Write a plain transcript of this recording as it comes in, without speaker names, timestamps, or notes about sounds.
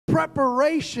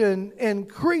preparation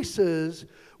increases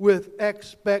with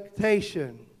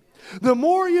expectation. The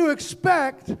more you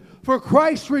expect for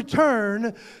Christ's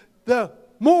return, the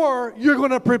more you're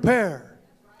going to prepare.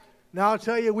 Now, I'll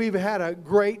tell you, we've had a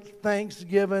great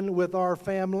Thanksgiving with our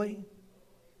family.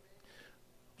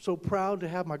 So proud to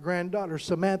have my granddaughter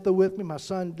Samantha with me, my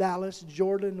son Dallas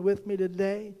Jordan with me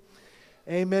today.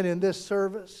 Amen, in this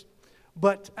service.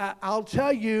 But I'll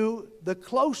tell you, the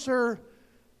closer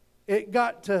it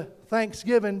got to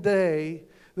Thanksgiving Day,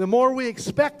 the more we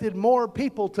expected more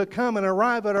people to come and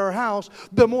arrive at our house,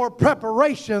 the more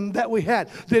preparation that we had.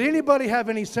 Did anybody have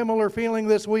any similar feeling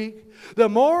this week? The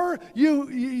more you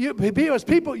as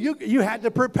people, you had to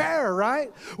prepare,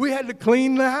 right? We had to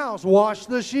clean the house, wash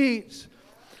the sheets.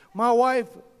 My wife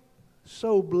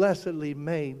so blessedly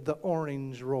made the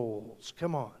orange rolls.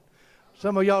 Come on.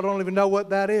 Some of y'all don't even know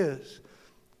what that is.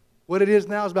 What it is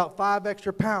now is about 5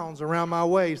 extra pounds around my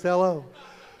waist. Hello.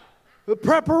 The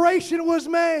preparation was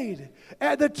made.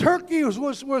 And the turkey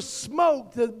was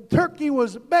smoked. The turkey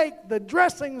was baked. The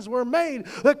dressings were made.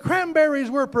 The cranberries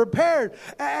were prepared.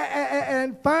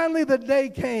 And finally the day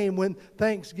came when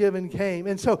Thanksgiving came.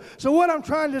 And so what I'm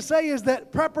trying to say is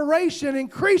that preparation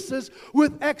increases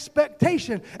with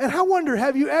expectation. And I wonder,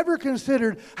 have you ever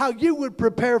considered how you would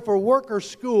prepare for work or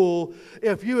school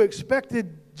if you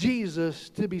expected Jesus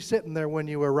to be sitting there when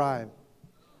you arrive?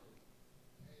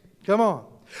 Come on.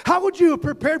 How would you have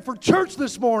prepared for church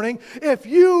this morning if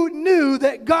you knew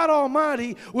that God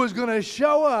Almighty was going to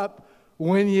show up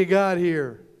when you got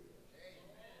here?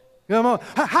 Come on.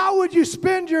 How would you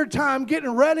spend your time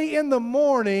getting ready in the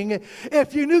morning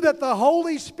if you knew that the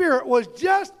Holy Spirit was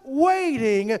just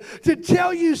waiting to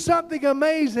tell you something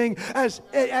amazing as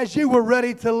you were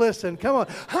ready to listen? Come on.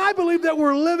 I believe that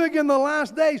we're living in the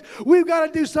last days. We've got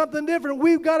to do something different.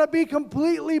 We've got to be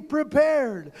completely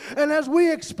prepared. And as we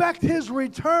expect His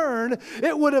return,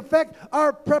 it would affect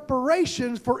our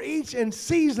preparations for each and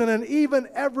season and even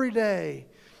every day.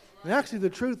 And actually, the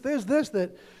truth is this,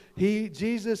 that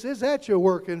Jesus is at your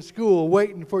work and school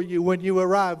waiting for you when you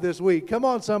arrive this week. Come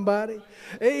on, somebody.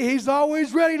 He's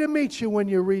always ready to meet you when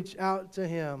you reach out to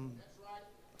Him.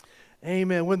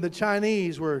 Amen. When the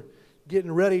Chinese were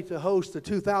getting ready to host the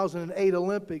 2008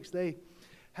 Olympics, they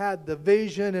had the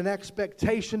vision and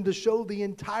expectation to show the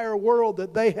entire world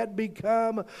that they had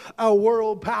become a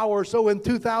world power. So in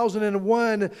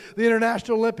 2001, the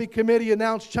International Olympic Committee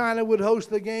announced China would host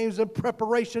the games, and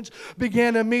preparations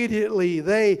began immediately.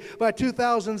 By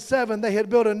 2007, they had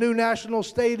built a new national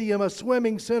stadium, a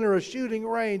swimming center, a shooting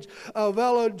range, a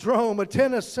velodrome, a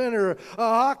tennis center, a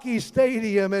hockey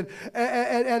stadium, and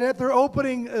at their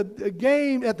opening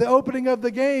game, at the opening of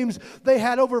the games, they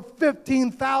had over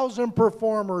 15,000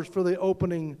 performers for the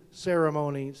opening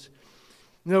ceremonies.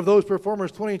 You know, of those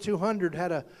performers, 2,200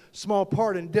 had a small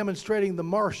part in demonstrating the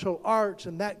martial arts,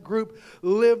 and that group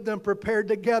lived and prepared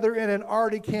together in an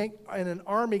army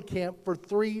camp for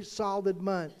 3 solid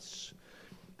months.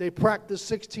 They practiced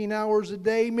 16 hours a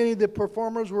day. Many of the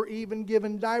performers were even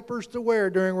given diapers to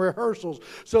wear during rehearsals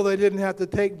so they didn't have to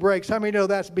take breaks. How many know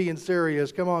that's being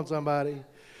serious? Come on, somebody.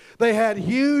 They had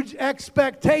huge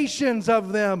expectations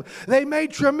of them. They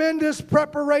made tremendous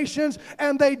preparations,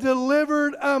 and they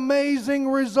delivered amazing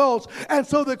results. And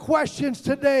so the questions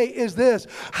today is this: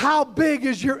 how big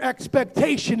is your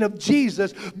expectation of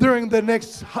Jesus during the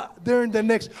next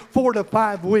 4 to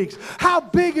 5 weeks? How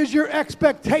big is your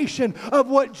expectation of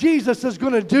what Jesus is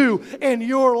going to do in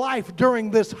your life during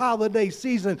this holiday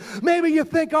season? Maybe you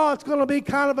think, oh, it's going to be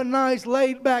kind of a nice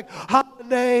laid-back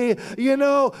holiday, you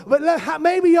know, but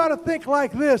maybe you ought to think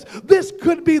like this. This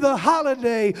could be the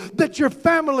holiday that your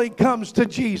family comes to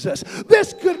Jesus.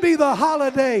 This could be the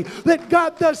holiday that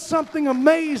God does something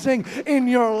amazing in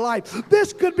your life.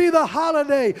 This could be the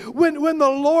holiday when the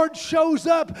Lord shows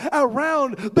up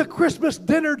around the Christmas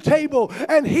dinner table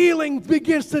and healing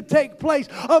begins to take place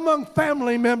among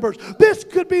family members. This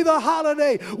could be the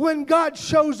holiday when God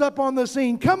shows up on the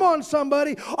scene. Come on,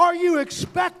 somebody. Are you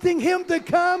expecting Him to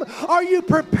come? Are you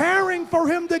preparing for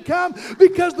Him to come?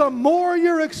 Because the more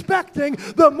you're expecting,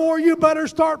 the more you better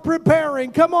start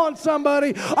preparing. Come on,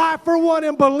 somebody. I, for one,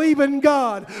 am believing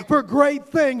God for great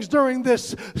things during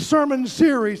this sermon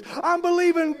series. I'm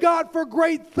believing God for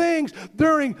great things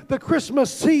during the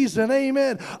Christmas season.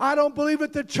 Amen. I don't believe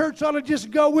that the church ought to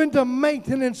just go into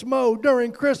maintenance mode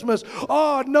during Christmas.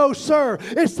 Oh, no, sir.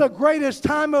 It's the greatest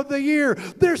time of the year.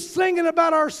 They're singing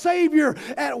about our Savior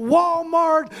at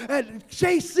Walmart, at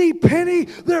J.C. Penney.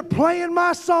 They're playing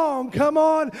my song. Come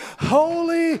on.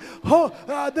 Holy,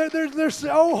 there's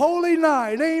oh, holy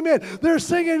night. Amen. They're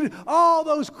singing all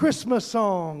those Christmas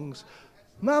songs.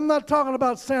 Now, I'm not talking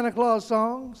about Santa Claus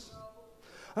songs.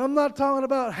 I'm not talking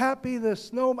about Happy the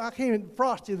Snowman. I can't even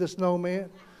Frosty the Snowman.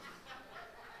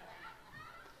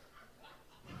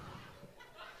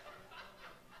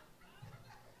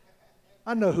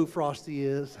 I know who Frosty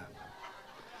is.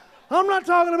 I'm not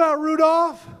talking about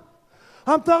Rudolph.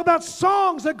 I'm talking about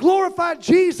songs that glorify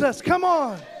Jesus. Come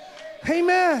on.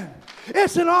 Amen.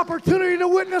 It's an opportunity to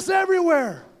witness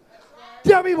everywhere.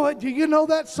 Tell me what, do you know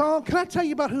that song? Can I tell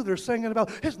you about who they're singing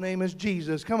about? His name is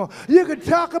Jesus. Come on. You can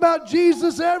talk about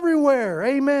Jesus everywhere.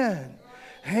 Amen.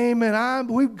 Amen.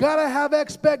 We've got to have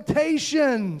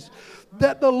expectations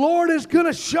that the Lord is going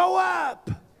to show up.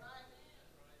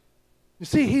 You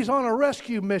see, He's on a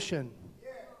rescue mission.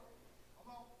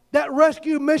 That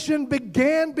rescue mission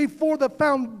began before the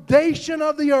foundation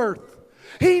of the earth.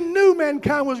 He knew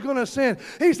mankind was going to sin.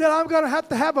 He said, I'm going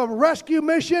to have a rescue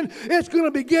mission. It's going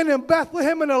to begin in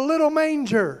Bethlehem in a little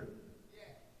manger.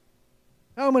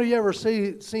 How many of you ever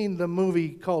seen the movie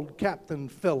called Captain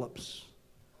Phillips?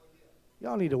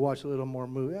 Y'all need to watch a little more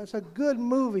movie. That's a good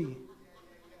movie.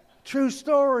 True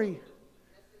story.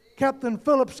 Captain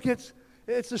Phillips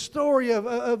it's a story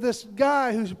of this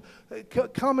guy who's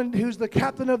the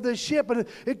captain of this ship, and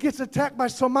it gets attacked by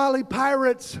Somali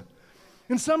pirates.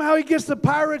 And somehow he gets the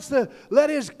pirates to let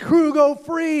his crew go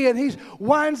free, and he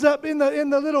winds up in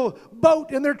the little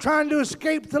boat, and they're trying to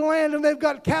escape to land, and they've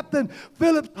got Captain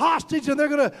Phillips hostage, and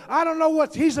I don't know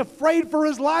he's afraid for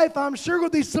his life. I'm sure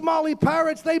with these Somali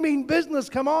pirates, they mean business.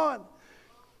 Come on.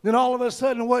 Then all of a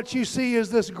sudden what you see is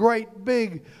this great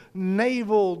big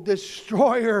naval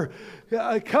destroyer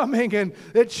coming, and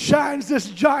it shines this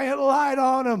giant light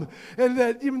on them,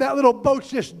 and even that little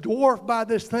boat's just dwarfed by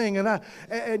this thing.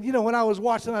 And you know, when I was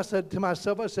watching, I said to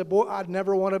myself, boy, I'd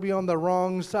never want to be on the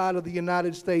wrong side of the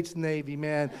United States Navy,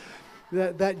 man.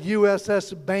 That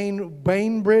USS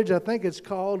Bainbridge, I think it's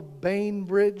called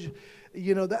Bainbridge.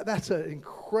 You know, that's an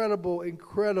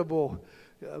incredible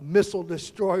missile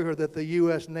destroyer that the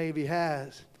U.S. Navy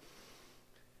has.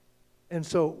 And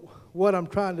so what I'm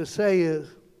trying to say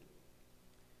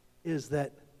is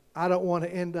that I don't want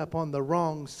to end up on the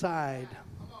wrong side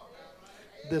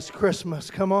this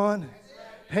Christmas. Come on.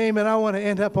 Hey, man, I want to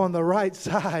end up on the right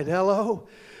side. Hello?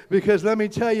 Because let me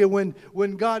tell you,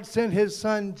 when God sent His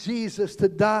Son Jesus to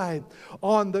die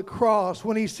on the cross,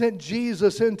 when He sent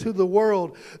Jesus into the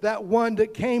world, that one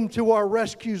that came to our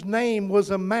rescue's name was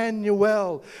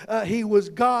Emmanuel. He was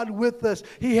God with us.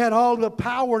 He had all the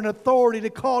power and authority to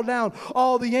call down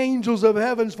all the angels of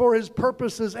heavens for His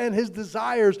purposes and His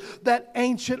desires. That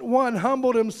ancient one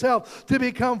humbled Himself to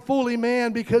become fully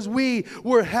man because we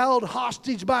were held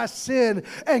hostage by sin.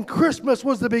 And Christmas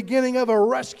was the beginning of a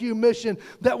rescue mission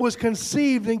that was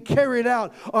conceived and carried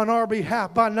out on our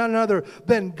behalf by none other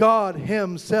than God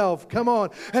Himself. Come on.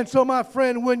 And so, my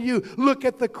friend, when you look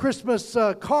at the Christmas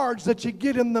cards that you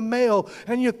get in the mail,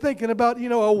 and you're thinking about,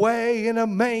 away in a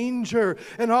manger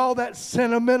and all that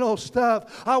sentimental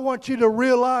stuff, I want you to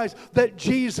realize that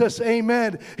Jesus,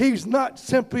 amen, He's not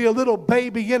simply a little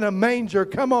baby in a manger.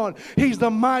 Come on. He's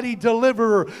the mighty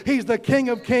deliverer. He's the King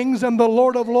of kings and the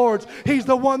Lord of lords. He's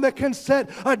the one that can set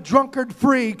a drunkard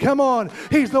free. Come on.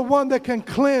 He's the one that can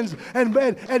cleanse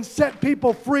and set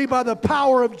people free by the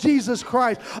power of Jesus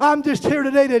Christ. I'm just here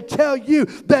today to tell you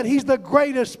that He's the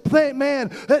greatest man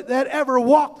that ever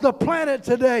walked the planet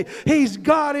today. He's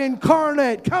God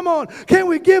incarnate. Come on. Can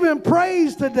we give Him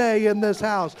praise today in this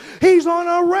house? He's on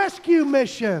a rescue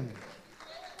mission.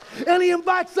 And He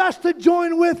invites us to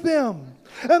join with Him.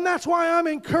 And that's why I'm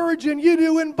encouraging you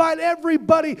to invite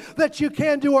everybody that you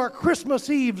can to our Christmas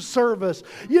Eve service.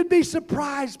 You'd be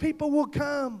surprised people will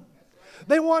come.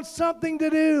 They want something to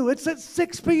do. It's at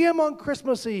 6 p.m. on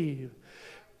Christmas Eve.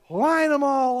 Line them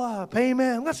all up.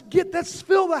 Amen. Let's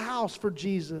fill the house for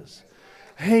Jesus.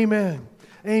 Amen.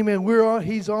 Amen.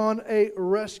 He's on a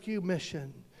rescue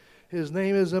mission. His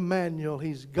name is Emmanuel.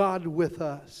 He's God with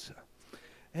us.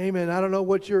 Amen. I don't know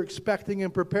what you're expecting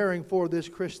and preparing for this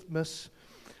Christmas,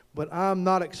 but I'm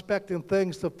not expecting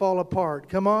things to fall apart.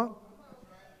 Come on.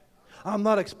 I'm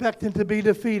not expecting to be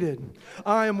defeated.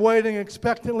 I am waiting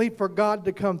expectantly for God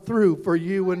to come through for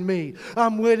you and me.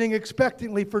 I'm waiting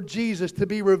expectantly for Jesus to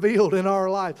be revealed in our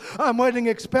life. I'm waiting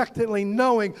expectantly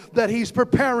knowing that He's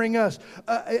preparing us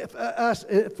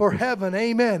for heaven.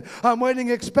 Amen. I'm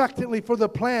waiting expectantly for the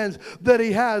plans that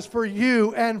He has for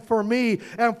you and for me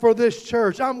and for this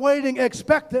church. I'm waiting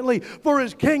expectantly for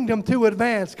His kingdom to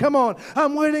advance. Come on.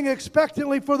 I'm waiting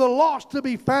expectantly for the lost to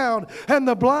be found and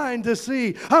the blind to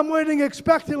see. I'm waiting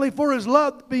expectantly for His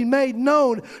love to be made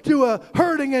known to a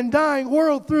hurting and dying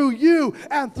world through you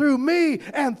and through me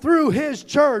and through His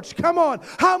church. Come on.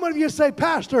 How many of you say,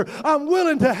 Pastor, I'm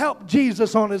willing to help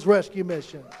Jesus on His rescue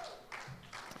mission?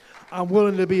 I'm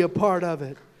willing to be a part of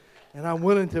it. And I'm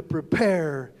willing to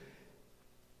prepare.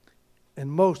 And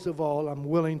most of all, I'm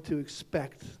willing to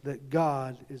expect that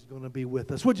God is going to be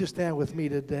with us. Would you stand with me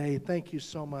today? Thank you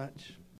so much.